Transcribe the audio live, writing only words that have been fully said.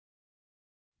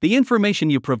The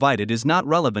information you provided is not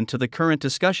relevant to the current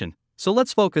discussion, so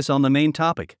let's focus on the main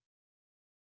topic.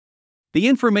 The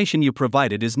information you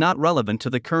provided is not relevant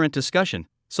to the current discussion,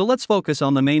 so let's focus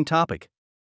on the main topic.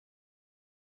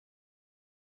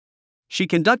 She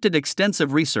conducted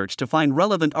extensive research to find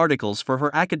relevant articles for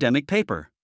her academic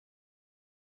paper.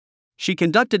 She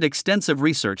conducted extensive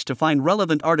research to find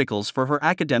relevant articles for her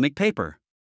academic paper.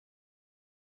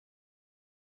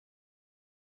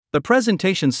 The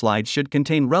presentation slides should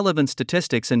contain relevant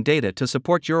statistics and data to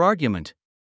support your argument.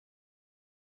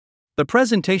 The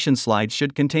presentation slides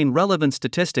should contain relevant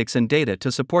statistics and data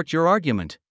to support your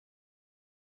argument.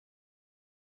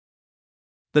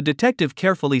 The detective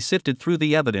carefully sifted through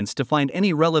the evidence to find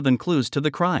any relevant clues to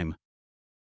the crime.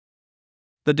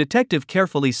 The detective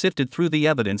carefully sifted through the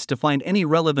evidence to find any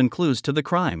relevant clues to the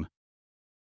crime.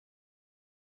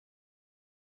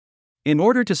 In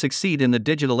order to succeed in the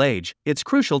digital age, it's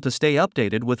crucial to stay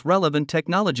updated with relevant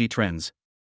technology trends.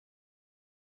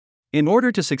 In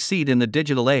order to succeed in the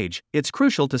digital age, it's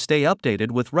crucial to stay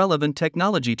updated with relevant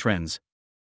technology trends.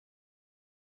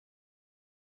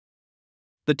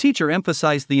 The teacher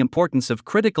emphasized the importance of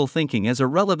critical thinking as a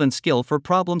relevant skill for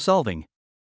problem solving.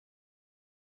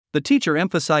 The teacher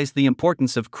emphasized the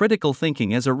importance of critical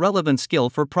thinking as a relevant skill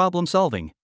for problem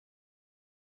solving.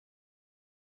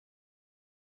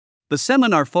 The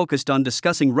seminar focused on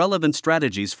discussing relevant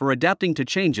strategies for adapting to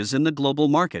changes in the global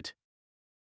market.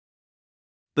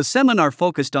 The seminar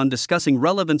focused on discussing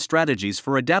relevant strategies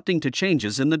for adapting to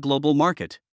changes in the global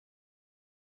market.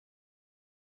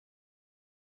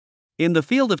 In the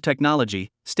field of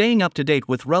technology, staying up to date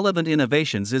with relevant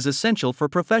innovations is essential for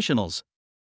professionals.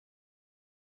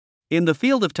 In the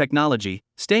field of technology,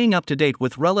 staying up to date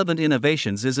with relevant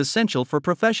innovations is essential for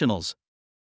professionals.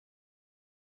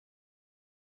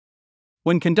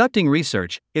 When conducting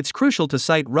research, it's crucial to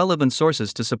cite relevant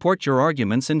sources to support your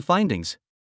arguments and findings.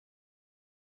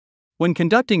 When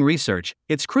conducting research,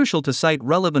 it's crucial to cite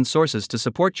relevant sources to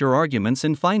support your arguments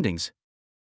and findings.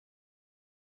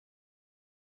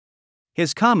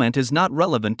 His comment is not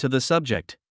relevant to the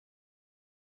subject.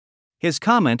 His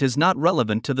comment is not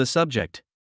relevant to the subject.